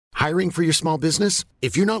Hiring for your small business?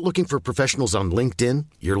 If you're not looking for professionals on LinkedIn,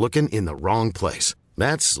 you're looking in the wrong place.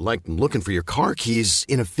 That's like looking for your car keys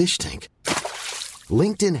in a fish tank.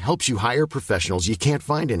 LinkedIn helps you hire professionals you can't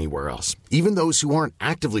find anywhere else, even those who aren't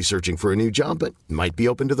actively searching for a new job but might be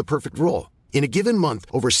open to the perfect role. In a given month,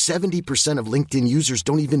 over 70% of LinkedIn users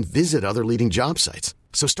don't even visit other leading job sites.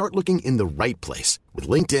 So start looking in the right place. With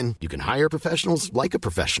LinkedIn, you can hire professionals like a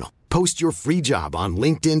professional. Post your free job on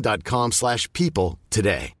linkedin.com/people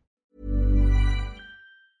today.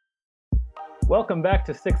 Welcome back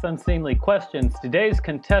to Six Unseemly Questions. Today's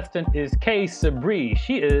contestant is Kay Sabri.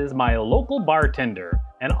 She is my local bartender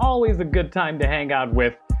and always a good time to hang out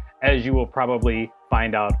with, as you will probably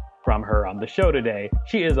find out from her on the show today.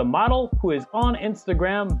 She is a model who is on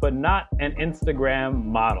Instagram, but not an Instagram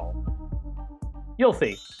model. You'll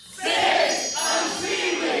see. Six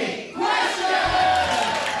Unseemly Questions!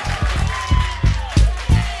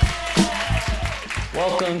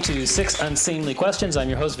 Welcome to Six Unseemly Questions. I'm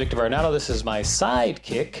your host, Victor Varnado. This is my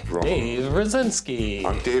sidekick, Dave Rosinski.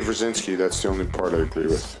 I'm Dave Rosinski. That's the only part I agree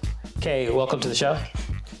with. Kay, welcome to the show.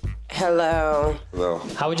 Hello. Hello.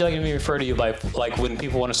 How would you like me to refer to you by, like, when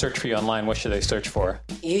people want to search for you online, what should they search for?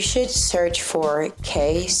 You should search for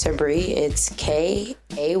Kay Sabri. It's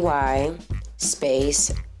K-A-Y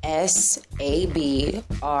space S-A-B-R-E-E.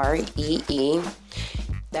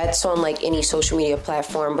 That's on like any social media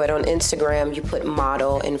platform, but on Instagram, you put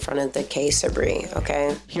model in front of the Kay Sabri,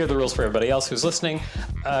 okay? Here are the rules for everybody else who's listening.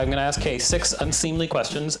 I'm going to ask Kay 6 unseemly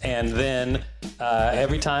questions, and then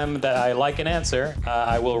every time that I like an answer,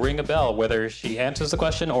 I will ring a bell, whether she answers the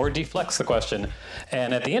question or deflects the question.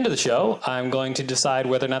 And at the end of the show, I'm going to decide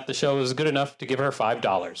whether or not the show is good enough to give her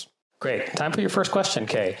 $5. Great. Time for your first question,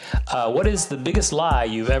 Kay. What is the biggest lie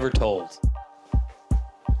you've ever told?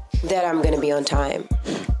 That I'm going to be on time.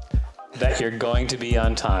 That you're going to be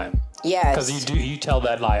on time. Yes. Because you tell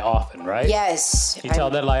that lie often, right? Yes. You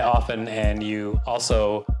tell that lie often, and you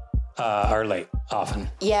also are late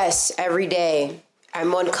often. Yes, every day.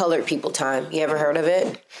 I'm on colored people time. You ever heard of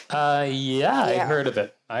it? Yeah, I've heard of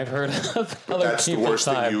it. I've heard of colored people time. That's the worst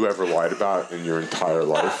thing you ever lied about in your entire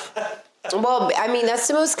life? Well, I mean, that's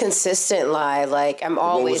the most consistent lie. Like, I'm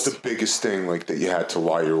always... What was the biggest thing like that you had to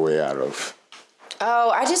lie your way out of?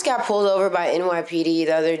 Oh, I just got pulled over by NYPD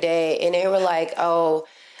the other day, and they were like,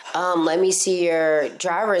 let me see your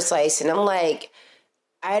driver's license. I'm like,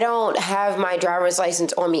 I don't have my driver's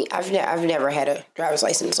license on me. I've never had a driver's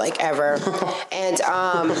license, like, ever. And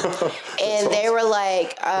they were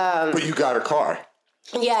like... but you got a car.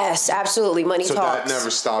 Yes, absolutely. Money so talks. So that never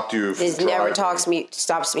stopped you from driving? It never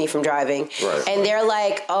stops me from driving. Right. And they're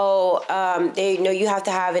like, they know you have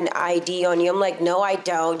to have an ID on you. I'm like, no, I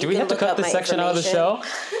don't. Do we have to cut this section out of the show?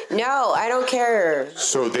 No, I don't care.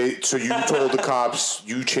 So you told the cops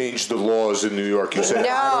you changed the laws in New York. You said,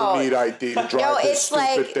 I don't need ID to drive this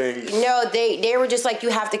stupid thing. No, they were just like, you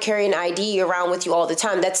have to carry an ID around with you all the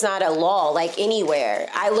time. That's not a law, like, anywhere.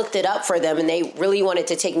 I looked it up for them, and they really wanted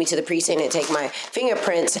to take me to the precinct and take my fingerprints.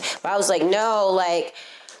 But I was like, no, like,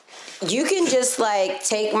 you can just, like,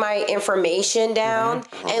 take my information down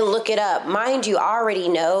and look it up. Mind you, I already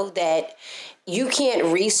know that you can't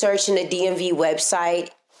research in the DMV website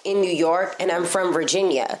in New York, and I'm from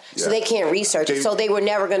Virginia, so they can't research it. So they were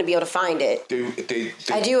never going to be able to find it.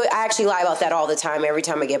 I actually lie about that all the time, every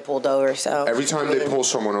time I get pulled over. So every time they pull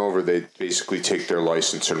someone over, they basically take their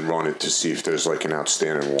license and run it to see if there's like an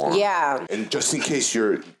outstanding warrant. Yeah. And just in case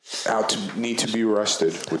you're out to need to be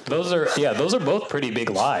arrested. Those are both pretty big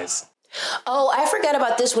lies. Oh, I forgot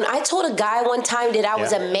about this one. I told a guy one time that I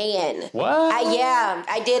was a man. What?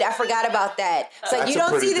 I did. I forgot about that. It's like, you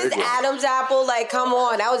don't see this Adam's apple? Like, come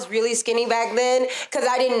on. I was really skinny back then because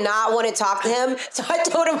I did not want to talk to him. So I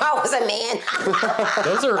told him I was a man.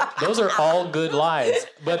 Those are all good lies.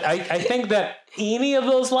 But I think that any of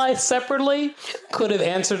those lies separately could have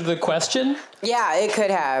answered the question. Yeah, it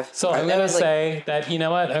could have. So I'm going to say that, you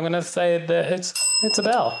know what? I'm going to say that it's a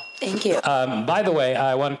bell. Thank you. By the way,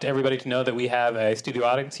 I want everybody to know that we have a studio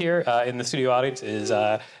audience here. In the studio audience is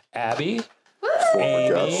Abby,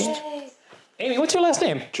 Amy, what's your last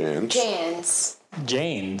name? Jans.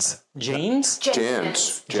 Janes. It's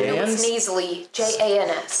nasally.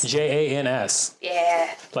 Jans. Jans.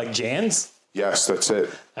 Yeah. Like Jans? Yes, that's it.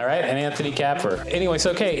 All right, and Anthony Capper. Anyway,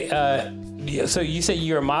 so okay, so you say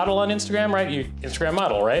you're a model on Instagram, right? You're Instagram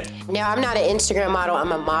model, right? No, I'm not an Instagram model.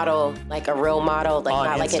 I'm a model, like a real model, like on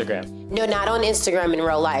not Instagram. Like no, not on Instagram in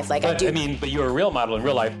real life. Like but, I do. but you're a real model in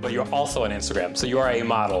real life, but you're also on Instagram. So you are a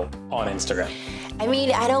model on Instagram. I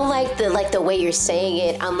mean, I don't like the way you're saying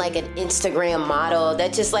it. I'm like an Instagram model.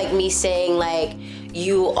 That's just like me saying like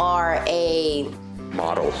you are a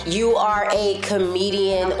model? You are a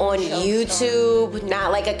comedian on YouTube,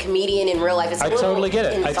 not like a comedian in real life. I totally get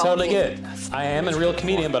it. I am a real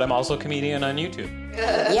comedian, but I'm also a comedian on YouTube.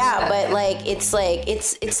 Yeah, but it's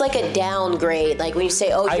like a downgrade. Like when you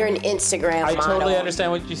say, "Oh, you're an Instagram model." I totally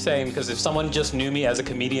understand what you're saying, because if someone just knew me as a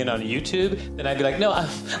comedian on YouTube, then I'd be like, "No,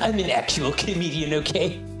 I'm an actual comedian,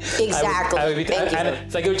 okay?" Exactly. Thank you.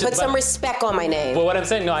 It's like, put some respect on my name. Well, what I'm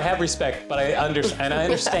saying, no, I have respect, but I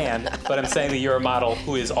understand. But I'm saying that you're a model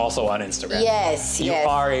who is also on Instagram. Yes. You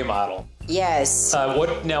are a model. Yes.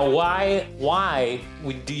 Why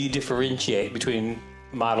do you differentiate between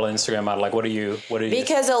model and Instagram model? Like, what are you?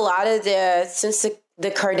 Because a lot of since the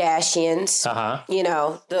Kardashians,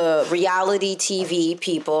 the reality TV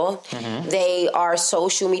people, they are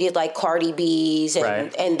social media like Cardi B's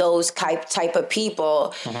and those type of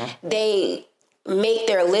people. They make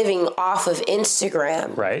their living off of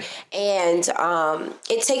Instagram. Right. And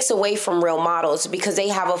it takes away from real models because they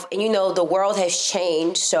have the world has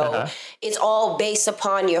changed. So it's all based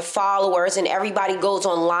upon your followers and everybody goes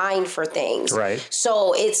online for things. Right.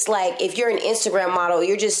 So it's like if you're an Instagram model,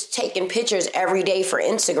 you're just taking pictures every day for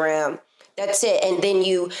Instagram. That's it. And then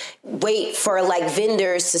you wait for like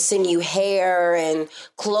vendors to send you hair and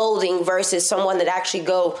clothing versus someone that actually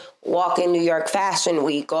go walk in New York Fashion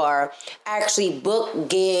Week or actually book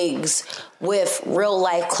gigs with real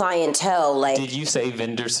life clientele. Like, did you say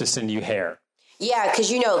vendors to send you hair? Yeah, because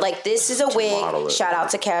this is a wig. Shout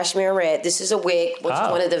out to Cashmere Red. This is a wig, which is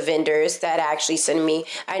one of the vendors that actually sent me.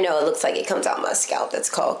 I know it looks like it comes out my scalp. That's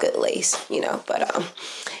called Good Lace, but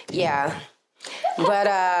yeah. But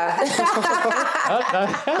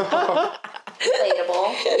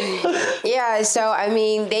relatable. Yeah, so I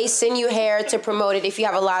mean, they send you hair to promote it if you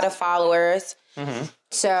have a lot of followers.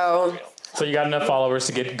 So you got enough followers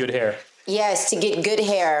to get good hair. Yes, to get good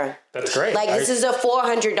hair. That's great. Like this is a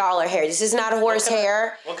 $400 hair. This is not horse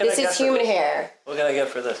hair. This is human hair. What can I get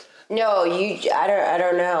for this? No, I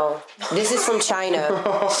don't know. This is from China.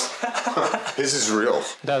 This is real.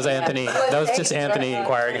 That was Anthony. That was just Anthony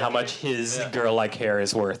inquiring how much his girl-like hair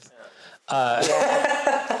is worth.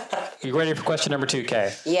 You ready for question number 2,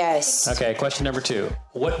 Kay? Yes. Okay, question number 2.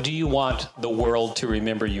 What do you want the world to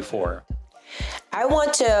remember you for? I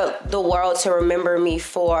want the world to remember me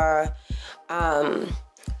for. One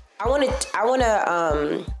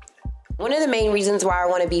of the main reasons why I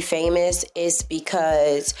want to be famous is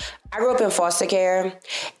because I grew up in foster care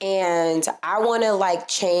and I want to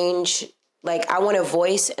change, I want a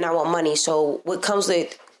voice and I want money. So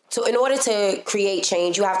in order to create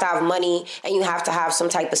change, you have to have money and you have to have some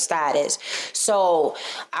type of status. So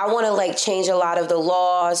I want to change a lot of the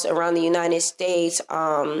laws around the United States,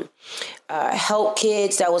 help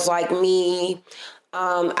kids that was like me.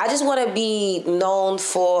 I just want to be known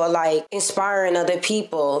for inspiring other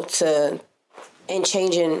people and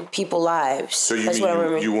changing people's lives. So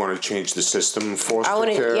you want to change the system for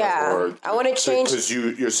foster care? Yeah, I want to change. Because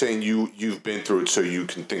you're saying you've been through it, so you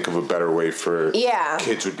can think of a better way for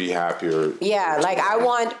kids would be happier. Yeah, I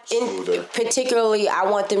want, particularly, I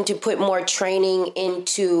want them to put more training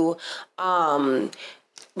into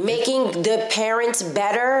making the parents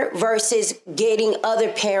better versus getting other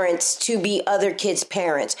parents to be other kids'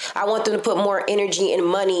 parents. I want them to put more energy and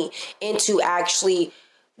money into actually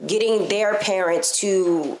getting their parents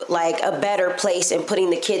to a better place and putting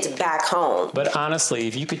the kids back home. But honestly,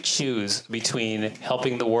 if you could choose between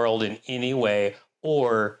helping the world in any way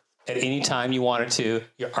or at any time you wanted to,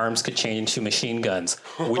 your arms could change to machine guns,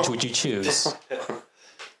 which would you choose?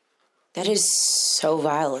 That is so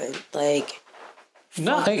violent.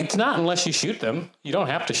 No, it's not unless you shoot them. You don't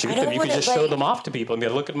have to shoot them. You can just show them off to people and be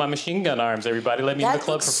like, look at my machine gun arms, everybody. Let me in the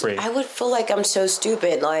club for free. I would feel like I'm so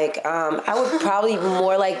stupid. I would probably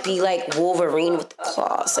more be like Wolverine with the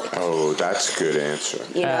claws. Oh, that's a good answer.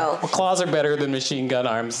 Well, claws are better than machine gun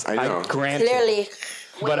arms. I know. I grant clearly.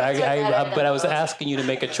 But I was asking you to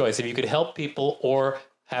make a choice. If you could help people or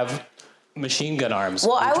have machine gun arms.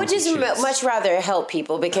 Well, I would just much rather help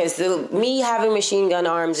people because me having machine gun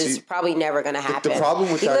arms is probably never going to happen. The problem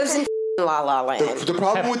with he lives in La La Land. The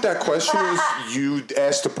problem with that question is you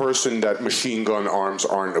asked the person that machine gun arms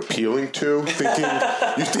aren't appealing to, thinking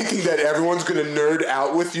that everyone's going to nerd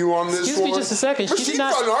out with you on this. Excuse me just a second. Machine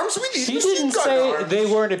gun arms? We need she machine didn't gun say arms. they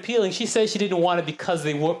weren't appealing. She said she didn't want it because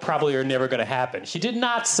they probably are never going to happen. She did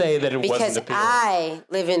not say that it wasn't appealing. Because I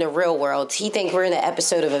live in the real world. He think we're in an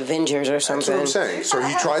episode of Avengers or something. That's what I'm saying. So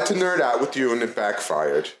he tried to nerd out with you and it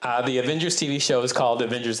backfired. The Avengers TV show is called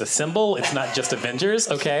Avengers Assemble. It's not just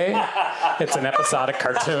Avengers, okay? It's an episodic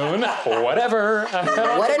cartoon. Whatever.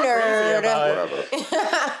 What a nerd.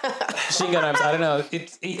 Machine gun arms. I don't know.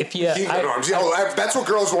 If you. Machine gun arms. Yeah, that's what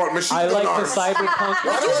girls want. Machine I gun like arms. the cyberpunk.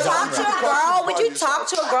 Would you talk to a girl? Would you talk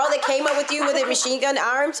to a girl that came up with you with a machine gun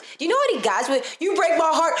arms? Do you know how many guys would? You break my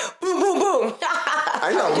heart. Boom, boom, boom.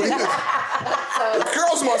 I know.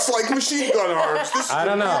 Girls must like machine gun arms. I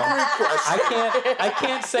don't know. I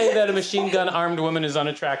can't say that a machine gun armed woman is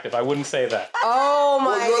unattractive. I wouldn't say that. Oh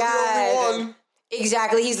my Well, you're the God. only one.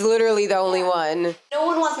 Exactly. He's literally the only one. No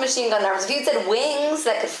one wants machine gun arms. If you said wings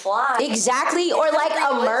that could fly. Exactly. Or like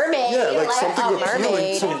a mermaid. Yeah, like something a appealing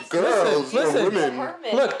mermaid. to girls or Listen. women.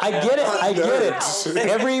 Look, I get it. I get Nerds. it.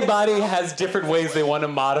 Everybody has different ways they want to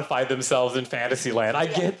modify themselves in Fantasyland. I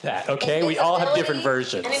get that, okay? We all have different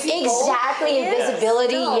versions. Exactly.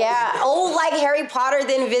 Invisibility. Yeah. Oh, like Harry Potter,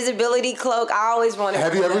 the invisibility cloak. I always wanted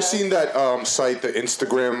Have you ever that. seen that site, the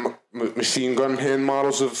Instagram machine gun hand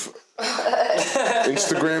models of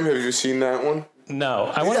Instagram? Have you seen that one?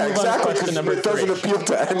 No. I want to Yeah, move on to exactly. question number It 3. doesn't appeal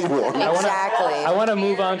to anyone. Exactly. I want to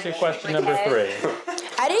move on to question number 3.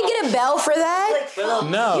 I didn't get a bell for that.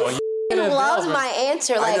 No. He loves my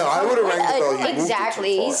answer. Like, know, I would've rang the bell. He moved it too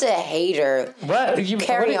exactly. far. He's a hater. What?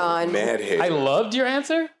 Carry on. Mad hate. I loved your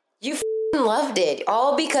answer? You loved it.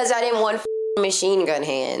 All because I didn't want machine gun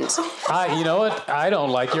hands. You know what? I don't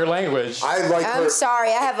like your language. I like her. I'm sorry.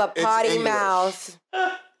 I have a potty English. mouth.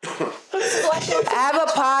 I have a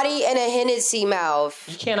potty and a Hennessy mouth.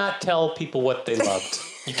 You cannot tell people what they loved.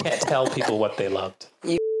 You can't tell people what they loved.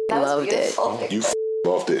 You loved it. You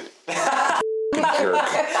loved it. You jerk.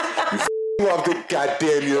 You loved it.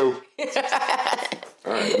 Goddamn you.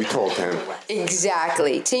 All right, we told him.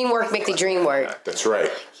 Exactly. Teamwork make the dream work. That's right.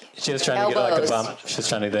 She was trying to get like a Elbows. bump. She was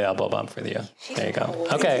trying to do the elbow bump for you. There you go.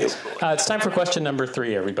 Okay, it's time for question number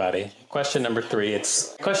 3, everybody. Question number 3.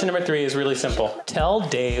 Question number 3 is really simple. Tell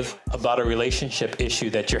Dave about a relationship issue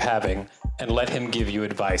that you're having, and let him give you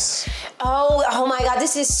advice. Oh my God,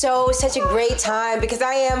 this is such a great time because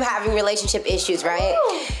I am having relationship issues, right?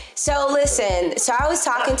 So listen, I was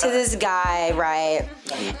talking to this guy, right?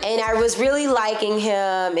 And I was really liking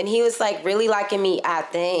him and he was like really liking me, I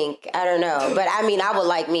think. I don't know. But I mean, I would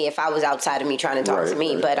like me if I was outside of me trying to talk to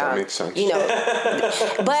me. Right. But That makes sense. you know.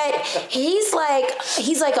 But he's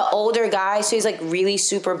like an older guy, so he's like really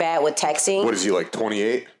super bad with texting. What is he, like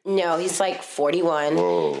 28? No, he's like 41.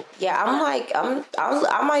 Whoa. Yeah, I'm like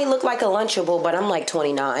I might look like a Lunchable, but I'm like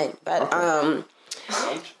 29. But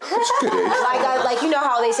That's a good age. like you know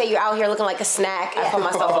how they say you're out here looking like a snack. I call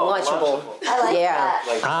myself a Lunchable. I like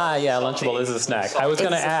that. Yeah, Lunchable is a snack. I was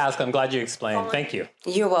going to ask. I'm glad you explained. Thank you.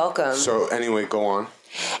 You're welcome. So anyway, go on.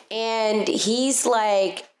 And he's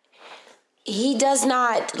like, he does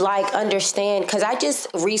not like understand because I just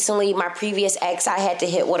recently, my previous ex, I had to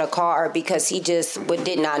hit with a car because he just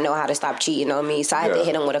did not know how to stop cheating on me. So I had to Yeah.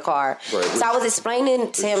 hit him with a car. Right. So I was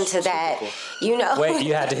explaining to him to that, you know. Wait,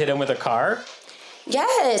 you had to hit him with a car?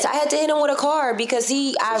 Yes, I had to hit him with a car because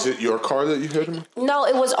Is it your car that you hit him? No,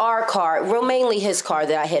 it was our car. Well, mainly his car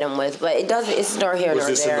that I hit him with, but it's nor here Was nor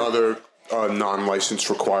this there. another non-license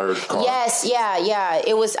required car? Yes, yeah.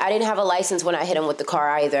 It was. I didn't have a license when I hit him with the car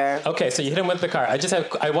either. Okay, so you hit him with the car.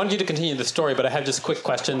 I wanted you to continue the story, but I have just quick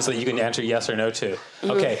questions that you can answer yes or no to.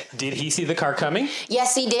 Okay, did he see the car coming?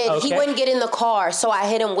 Yes, he did. Okay. He wouldn't get in the car, so I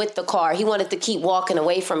hit him with the car. He wanted to keep walking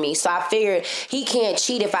away from me, so I figured he can't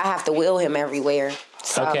cheat if I have to wheel him everywhere.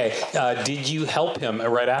 So. Okay, did you help him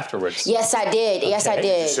right afterwards? Yes, I did. Yes, I Okay. Did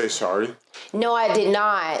you did. say sorry? No, I did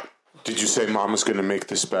not. Did you say Mama's going to make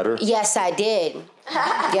this better? Yes, I did.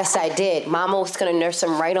 Yes, I did. Mama was gonna nurse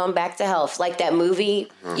him right on back to health, like that movie.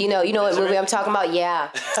 You know what movie I'm talking about? Yeah,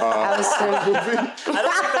 I was.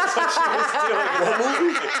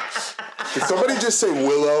 Did somebody just say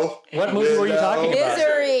Willow? What movie were you talking about?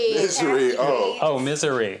 Misery. Misery. Oh,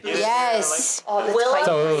 Misery. Yes. So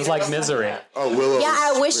it was like Misery. Oh, Willow. Yeah,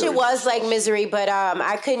 I was wish really it was like Misery, but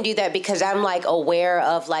I couldn't do that because I'm like aware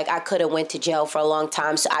of like I could have went to jail for a long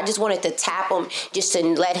time. So I just wanted to tap him just to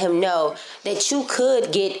let him know that you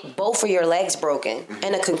could get both of your legs broken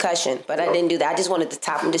and a concussion. But I didn't do that. I just wanted to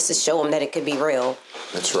tap him just to show him that it could be real.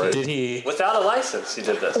 That's right. Did he? Without a license, he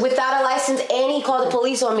did this. Without a license, and he called the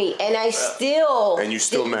police on me, and I still. And you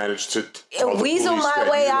still managed to tell the weasel police my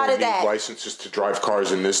that way you out don't of that. need licenses to drive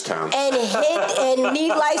cars in this town. And need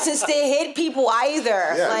license to hit people either.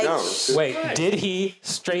 Yeah, like, no. Wait, did he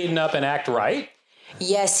straighten up and act right?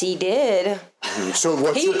 Yes, he did. So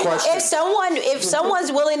what's your question? If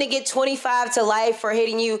someone's willing to get 25 to life for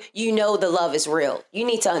hitting you, you know the love is real. You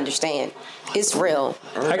need to understand, it's real.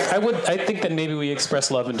 I think that maybe we express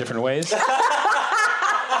love in different ways.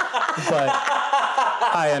 But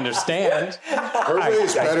I understand. Her way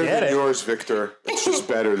is better get than it. yours, Victor. It's just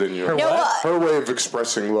better than yours. No, Her way of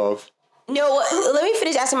expressing love. No, let me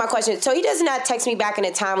finish asking my question. So he does not text me back in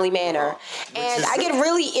a timely manner, and I get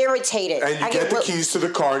really irritated. And you I get the keys to the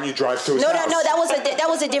car and you drive to his house. No, that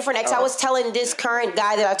was a different ex. I was telling this current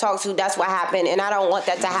guy that I talked to that's what happened, and I don't want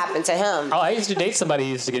that to happen to him. Oh, I used to date somebody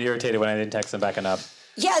who used to get irritated when I didn't text them back enough.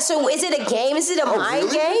 Yeah, so is it a game? Is it a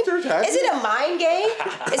mind really? game? Is it a mind game?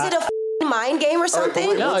 Is it a mind game or something?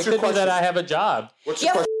 wait, No, What's it your could be that question? I have a job. What's your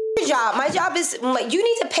Yeah, question? your job. My job is you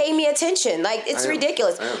need to pay me attention. Like it's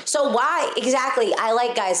ridiculous. So why exactly? I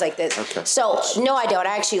like guys like this. Okay. So no, I don't.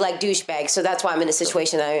 I actually like douchebags. So that's why I'm in the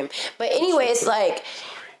situation that I'm in. But anyway, it's like.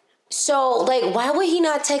 So, like, why would he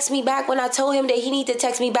not text me back when I told him that he need to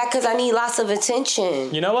text me back because I need lots of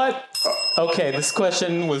attention? You know what? Okay, this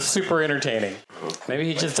question was super entertaining. Maybe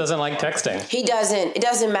he just doesn't like texting. He doesn't. It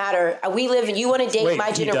doesn't matter. We live. You want to date Wait,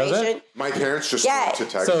 my he generation? doesn't? My parents just Yeah. want to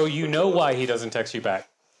text. So you know why he doesn't text you back.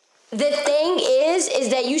 The thing is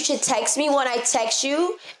that you should text me when I text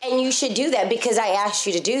you, and you should do that because I asked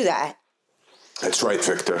you to do that. That's right,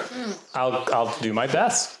 Victor. I'll do my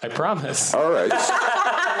best. I promise. All right.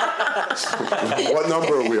 What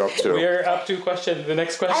number are we up to? We are up to the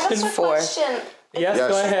next I have question. a question. Yes, Yes.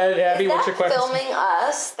 go ahead, Abby. What's your Is that question? filming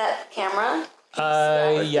us, that camera?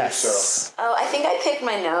 Yes. Oh, I think I picked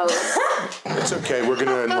my nose. It's okay. We're going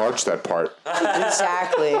to enlarge that part.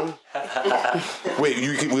 Exactly.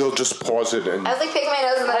 Wait, we'll just pause it. And I was like picking my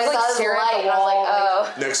nose and then I, was, like, saw this staring at light the and I was like, wall,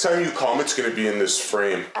 oh. next time you come, it's going to be in this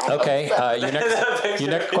frame. Okay. Your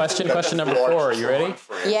next question. Question number 4. Are you ready?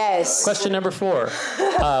 Yes. Question number 4.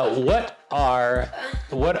 What are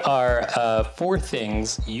 4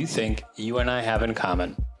 things you think you and I have in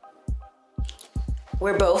common?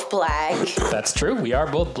 We're both black. That's true. We are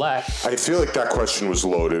both black. I feel like that question was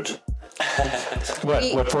loaded.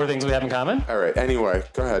 What 4 things we have in common? All right. Anyway,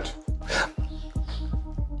 go ahead.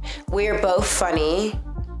 We're both funny.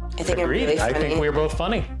 I think Agreed. I'm really funny. I think we're both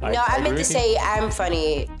funny. No, I meant to say I'm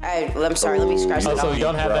funny. I'm sorry. Let me scratch that So off. we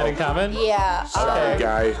don't have that in common? Yeah. Sorry,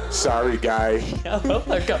 guy.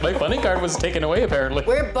 I've got my funny card was taken away apparently.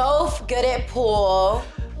 We're both good at pool.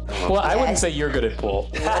 Well, I wouldn't say you're good at pool.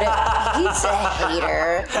 He's a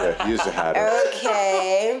hater. Yeah, he is a hatter.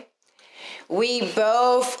 Okay. We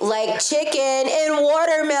both like chicken and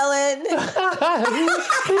watermelon.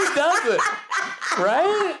 Who doesn't?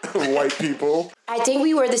 Right? White people. I think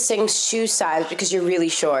we wear the same shoe size because you're really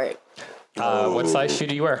short. What size shoe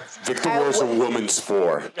do you wear? Victor wears a woman's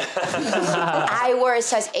 4. I wear a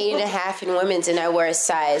size 8.5 in women's, and I wear a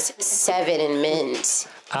size 7 in men's.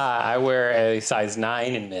 I wear a size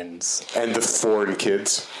 9 in men's. And the 4 in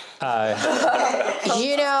kids.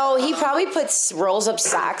 You know, he probably rolls up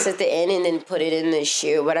socks at the end and then put it in the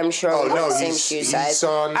shoe, but I'm sure we're the same shoe size.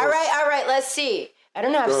 All right, let's see. I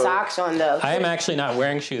don't have socks on though. I am actually not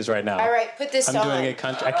wearing shoes right now. All right, put this I'm on. doing a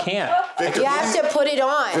I can't. You have to put it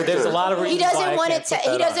on. There's a lot of reasons He doesn't why want I to. can't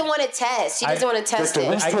He doesn't want to test. He doesn't want to test it.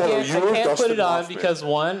 I can't put it on because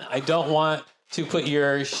 1, I don't want to put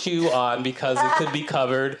your shoe on because it could be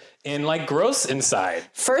covered in like gross inside.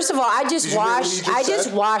 First of all, I just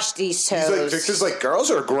washed these toes. He's like, Victor's like, girls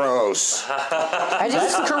are gross.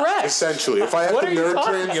 That's correct. Essentially, if I have to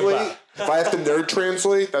nerd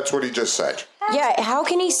translate, that's what he just said. Yeah, how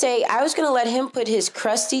can he say? I was gonna let him put his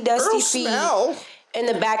crusty, dusty feet in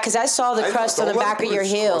the back because I saw the crust on the back of your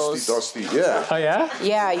heels. Crusty, dusty, yeah. Oh yeah.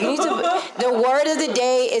 Yeah, you need to. The word of the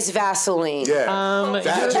day is Vaseline. Yeah.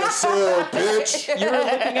 Vagisil, bitch. You're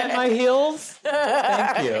looking at my heels.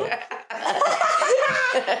 Thank you.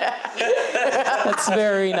 That's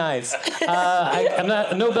very nice. I'm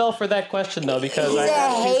not no bell for that question though because He's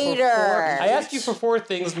a hater. I asked you for 4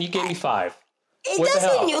 things and you gave me 5. It What the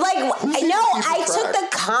hell? doesn't like. No, I took the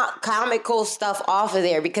comical stuff off of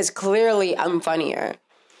there because clearly I'm funnier.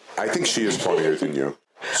 I think she is funnier than you.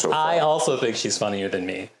 So far. I also think she's funnier than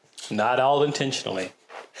me. Not all intentionally.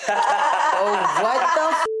 Oh, what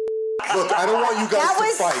the? Look, I don't want you guys to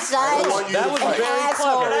fight. I don't want you That to was fight. very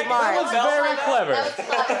clever. That was very clever.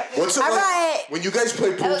 What's it All like right. when you guys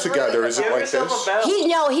play pool together? Is it like this?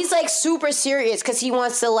 He's like super serious because he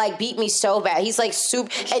wants to like beat me so bad. He's like super,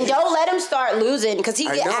 and don't let him start losing because he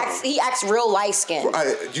acts real light skinned. I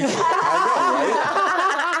know,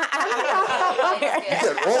 right? You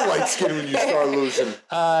get all light skin when you start losing.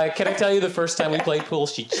 Can I tell you the first time we played pool,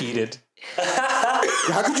 she cheated.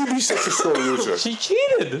 How could you be such a sore loser? She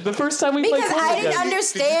cheated the first time we played Because pool I didn't together.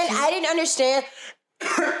 understand.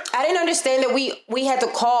 I didn't understand that we had to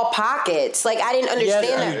call pockets. Like, I didn't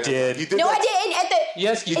understand that. You did. You did No, that. I didn't.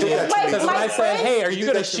 Yes, you It did. was my- Because when my I said, friend- "Hey, are you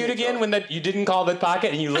going to that to shoot me, again?" though. When you didn't call the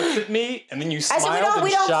pocket, and you looked at me, and then you I smiled said, we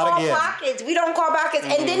and don't shot call again. pockets. We don't call pockets.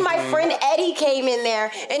 And then my friend Eddie came in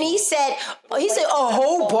there and he said, a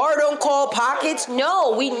whole bar don't call pockets.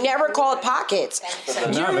 No, we never called pockets.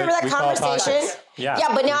 Do you remember that we call conversation? pockets.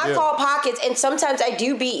 Yeah, but now we I do. call pockets, and sometimes I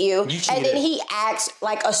do beat you. You And then cheated. he acts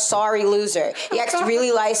like a sorry loser. He acts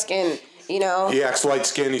really light skinned, you know? He acts light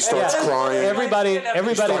skinned. He starts Yeah. crying. Everybody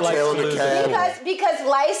Starts likes hailing the losing. cab. Because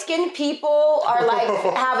light skinned people are like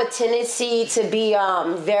have a tendency to be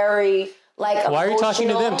very like. Why are you talking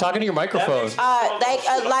to them? emotional. Talking to your microphone.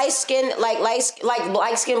 Light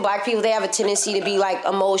skin black people, they have a tendency to be like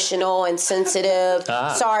emotional and sensitive,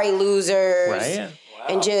 sorry losers, Right.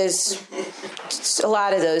 and just a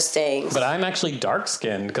lot of those things. But I'm actually dark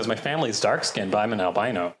skinned because my family's dark skinned, but I'm an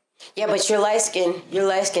albino. Yeah, but you're light skin. You're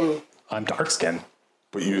light skin. I'm dark skinned,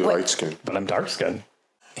 But you Wait. light skinned. but I'm dark skinned.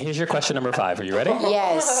 Here's your question number 5. Are you ready?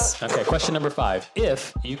 Yes. Okay, question number 5.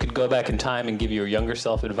 If you could go back in time and give your younger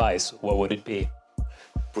self advice, what would it be?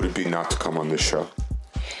 Would it be not to come on this show?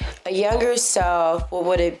 A younger self, what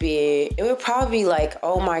would it be? It would probably be like,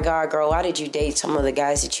 oh my God, girl, why did you date some of the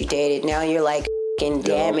guys that you dated? Now you're like f***ing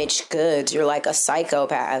damaged goods. You're like a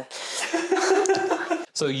psychopath.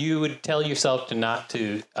 So you would tell yourself to not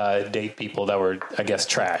to date people that were, I guess,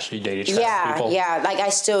 trash. You dated trash people. Yeah, like I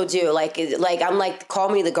still do. Like I'm like, call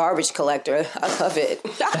me the garbage collector. I love it.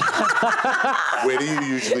 Where do you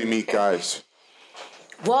usually meet guys?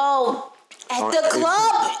 Well, at the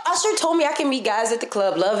club. Usher told me I can meet guys at the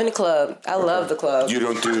club. Love in the club. I love the club. You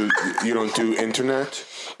don't do internet?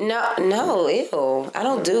 No, ew. I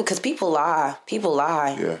don't do, because people lie. People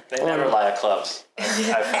lie. Yeah. They never lie at clubs.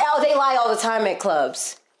 Oh, they lie all the time at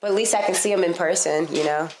clubs. But at least I can see them in person, you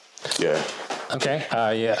know? Yeah. Okay.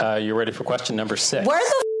 You're ready for question number 6. Where the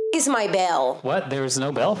f*** is my bell? What? There was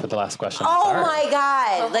no bell for the last question. Oh Sorry. my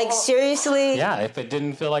God. Like, seriously? Yeah, if it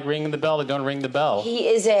didn't feel like ringing the bell, then don't ring the bell. He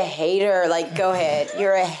is a hater. Like, go ahead.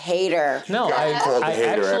 You're a hater. No, called a I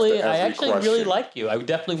hater actually after every really question. like you. I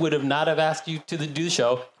definitely would have not have asked you to do the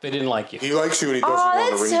show if I didn't like you. He likes you and he doesn't Oh, want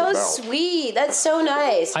to that's ring so the bell. sweet. That's so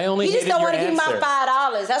nice. I only You just hated don't your want to give me answer.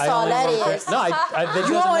 my $5. That's I all only that want- is. No, that You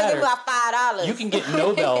doesn't don't want to give me matter. my $5. You can get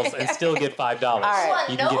no bells and still get $5. All right.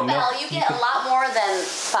 You can No bell, you get a lot more than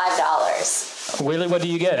 $5. Really, what do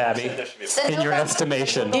you get, Abby? In your Nobel,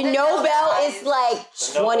 estimation? The Nobel is like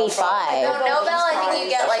 25. I think you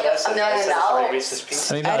get like $1 million.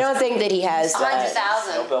 Reese's I, mean, I don't think that he has that.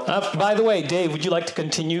 100,000. by the way, Dave, would you like to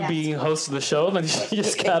continue being host of the show? And you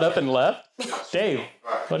just got up and left. Dave,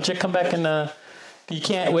 why don't you come back and? You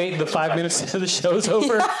can't wait. The 5 minutes until the show's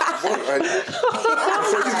over. I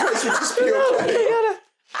thought you guys would just be okay.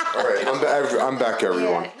 All right, I'm back,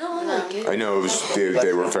 everyone. I know it was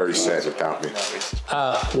they were very sad about me.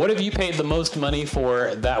 What have you paid the most money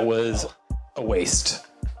for that was a waste?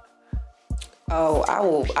 Oh, I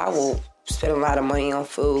will spend a lot of money on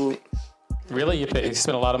food. Really? You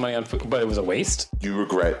spent a lot of money on food, but it was a waste? You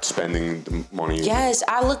regret spending the money? Yes,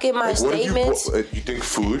 I look at my Like, what have statements. you think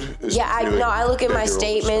food is Yeah, I really know. I look at my better over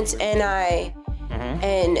statements something?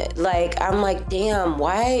 and like I'm like, damn,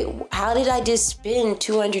 why? How did I just spend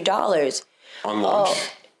 $200? On lunch?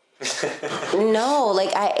 No,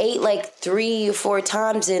 like I ate like 3 or 4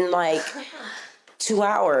 times in like 2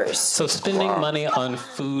 hours. So spending money on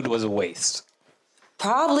food was a waste.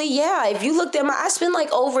 Probably, yeah. If you looked at I spend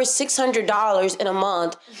like over $600 in a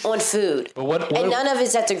month on food, But what and none of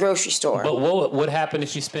it's at the grocery store. But what would happen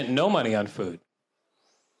if you spent no money on food?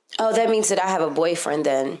 Oh, that means that I have a boyfriend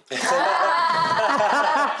then.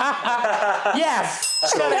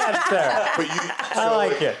 Yes! Good answer. But you, I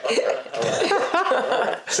like it.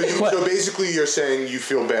 So basically, you're saying you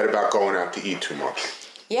feel bad about going out to eat too much.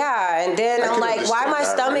 Yeah, and then I I'm can like, why understand my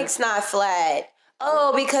that, stomach's not flat?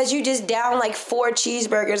 Oh, because you just down like 4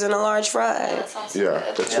 cheeseburgers and a large fry. Yeah,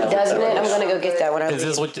 that's what Doesn't it? I'm gonna go get that when I Is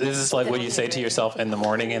leave. this like what you say to yourself in the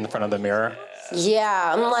morning in front of the mirror?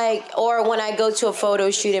 Yeah, I'm like, or when I go to a photo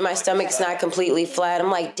shoot and my stomach's not completely flat, I'm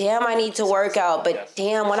like, damn, I need to work out. But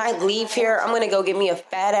damn, when I leave here, I'm gonna go get me a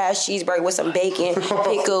fat ass cheeseburger with some bacon,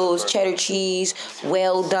 pickles, cheddar cheese,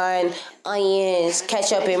 well done, onions,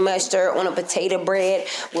 ketchup and mustard on a potato bread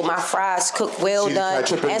with my fries cooked well See, done,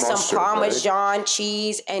 ketchup and and some mustard, Parmesan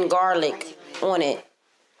cheese and garlic on it.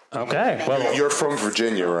 Okay. Well, You're from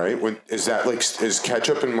Virginia, right? Is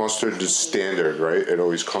ketchup and mustard the standard, right? It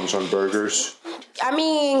always comes on burgers. I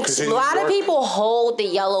mean, 'Cause a in lot New of York- people hold the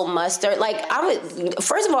yellow mustard. Like,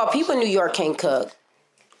 first of all, people in New York can't cook.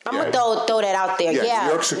 I'm gonna throw that out there. Yeah,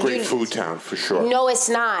 New York's a great food town for sure. No, it's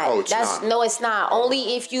not. Oh, it's not. No, it's not.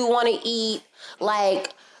 Only if you want to eat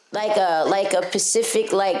like a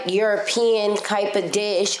Pacific, like European type of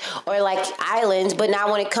dish, or like islands. But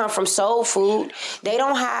now when it comes from soul food, they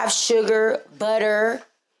don't have sugar, butter,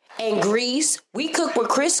 and grease. We cook with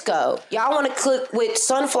Crisco. Y'all want to cook with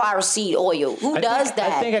sunflower seed oil. Who does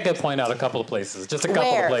that? I think I could point out a couple of places. Just a couple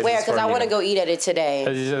of places. Where? Because I want to go eat at it today.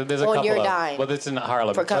 There's a on couple your of, dime. Well, it's in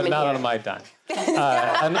Harlem, For but coming not here. on my dime.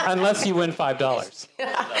 Unless you win $5.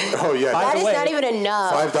 Oh, yeah. That is not even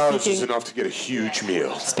enough. $5 is enough to get a huge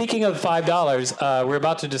meal. Speaking of $5, we're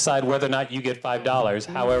about to decide whether or not you get $5.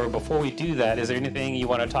 However, before we do that, is there anything you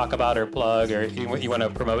want to talk about or plug, or you want to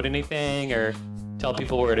promote anything, or tell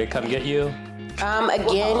people where to come get you?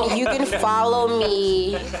 Again, you can follow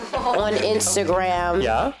me on Instagram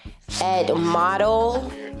at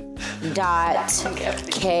model.kay.sabree.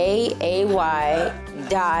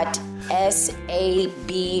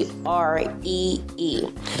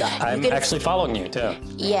 I'm actually following you too.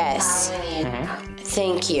 Yes.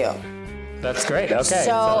 Thank you. That's great. Okay.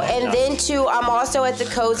 So, and then too, I'm also at the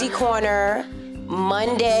Cozy Corner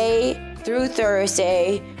Monday through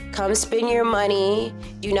Thursday. Come spend your money.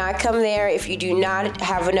 Do not come there if you do not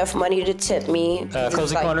have enough money to tip me.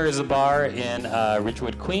 Cozy Corner is a bar in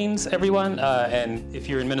Ridgewood, Queens, everyone. And if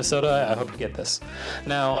you're in Minnesota, I hope you get this.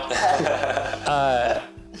 Now,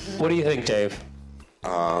 what do you think, Dave?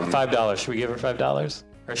 $5. Should we give her $5?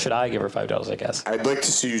 Or should I give her $5, I guess? I'd like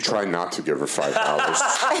to see you try not to give her $5.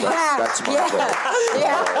 That's my goal. Go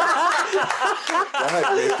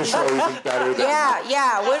ahead, make the show even better.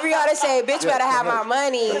 What we gotta say? Bitch better have my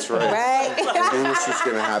money. That's right. I knew this was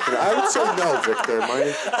going to happen. I would say no, Victor.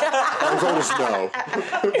 My vote is no.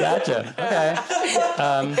 Gotcha. Okay.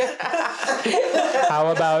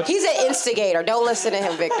 How about... He's an instigator. Don't listen to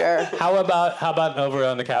him, Victor. How about over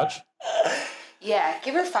on the couch? Yeah,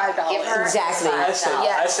 give her $5. Give her Exactly. I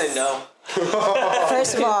say no.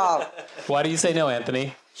 First of all, Why do you say no,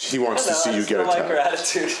 Anthony? He wants to see you get I like her attacked.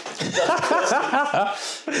 attitude.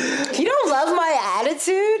 you don't love my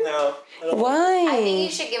attitude? No. Why? I think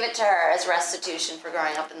you should give it to her as restitution for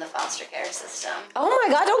growing up in the foster care system. Oh my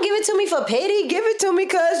God, don't give it to me for pity. Give it to me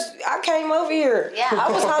because I came over here. Yeah.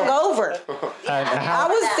 I was hungover. I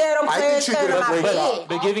was dead on I players think she did turning a my great bed. job.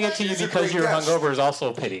 But giving it to you She's a because great you're guest. hungover is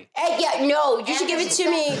also pity. Yeah, no, you should give it to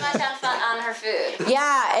me. Too much on her food.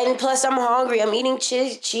 Yeah, and plus I'm hungry. I'm eating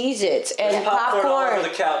Cheez-Its and Popcorn all over popcorn. the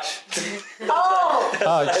couch. Oh,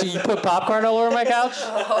 Oh, you put popcorn all over my couch?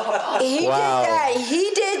 he Wow. did that.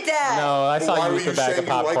 He did that. No, I saw Why you were with a you bag saying of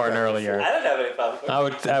you like popcorn that earlier. I don't have any popcorn.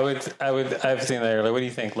 I've seen that earlier. What do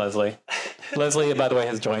you think, Leslie? Leslie, by the way,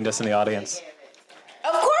 has joined us in the audience.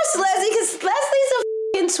 Of course, Leslie, because Leslie's a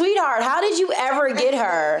f***ing sweetheart. How did you ever get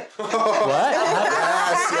her? What?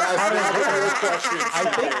 Yes. I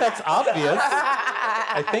think that's obvious.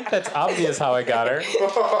 I think that's obvious how I got her.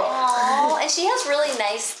 Oh, and she has really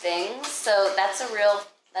nice things, so that's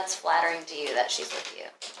flattering to you that she's with you.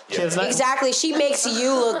 She has nice- Exactly. She makes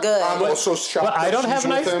you look good. I'm also shocked. But I that don't she's have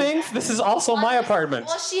with nice him. things. This is also my apartment.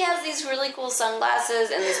 Well, she has these really cool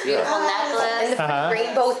sunglasses and this beautiful necklace.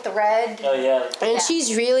 Rainbow thread. Oh, yeah. And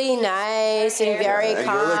she's really nice and very And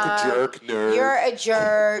calm. you're like a jerk, nerd. You're a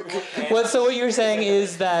jerk. Well, so what you're saying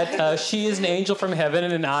is that she is an angel from heaven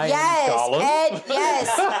and I Yes, am Gollum. Ed, yes.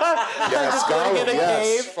 Yes, Gollum, in a yes.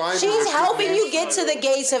 cave. Finally, She's a helping good you name get for to it. the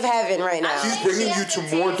gates of heaven right now. She's bringing you to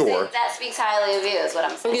Mordor. That speaks highly of you, is what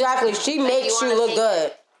I'm saying. Exactly. She makes you wanna look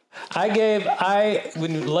take good.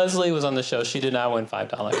 When Leslie was on the show, she did not win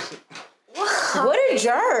 $5. What a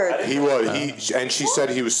jerk. He was. And she said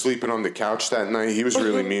he was sleeping on the couch that night. He was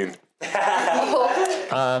really mean.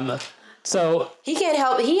 So He can't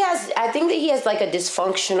help. I think that he has like a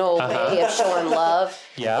dysfunctional way of showing love.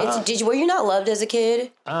 Yeah. Were you not loved as a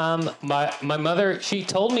kid? my mother, she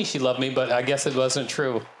told me she loved me, but I guess it wasn't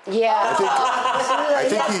true. Yeah. I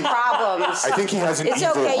think He has problems. I think he has an It's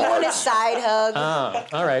evil okay. You heart. want a side hug?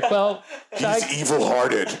 All right. Well, He's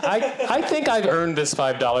evil-hearted. I think I've earned this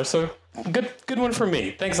 $5. So good one for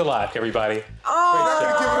me. Thanks a lot, everybody. You give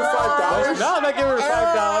her $5? No, I'm not giving her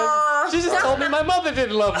 $5. She just told me my mother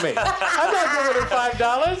didn't love me. I'm not giving her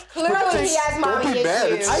 $5. Clearly, he has Don't mommy be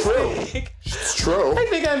mad. issues. It's true. It's true. I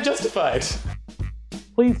think I'm justified.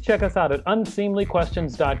 Please check us out at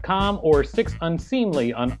unseemlyquestions.com or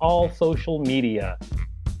 6unseemly on all social media.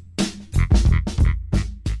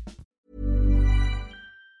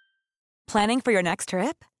 Planning for your next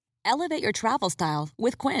trip? Elevate your travel style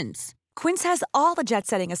with Quince. Quince has all the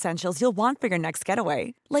jet-setting essentials you'll want for your next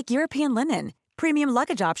getaway, like European linen, premium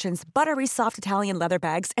luggage options, buttery soft Italian leather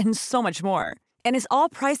bags, and so much more. and is all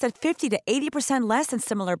priced at 50 to 80% less than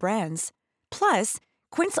similar brands. Plus,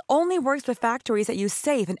 Quince only works with factories that use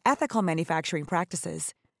safe and ethical manufacturing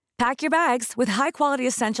practices. Pack your bags with high-quality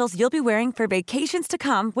essentials you'll be wearing for vacations to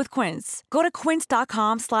come with Quince. Go to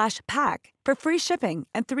quince.com/pack for free shipping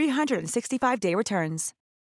and 365-day returns.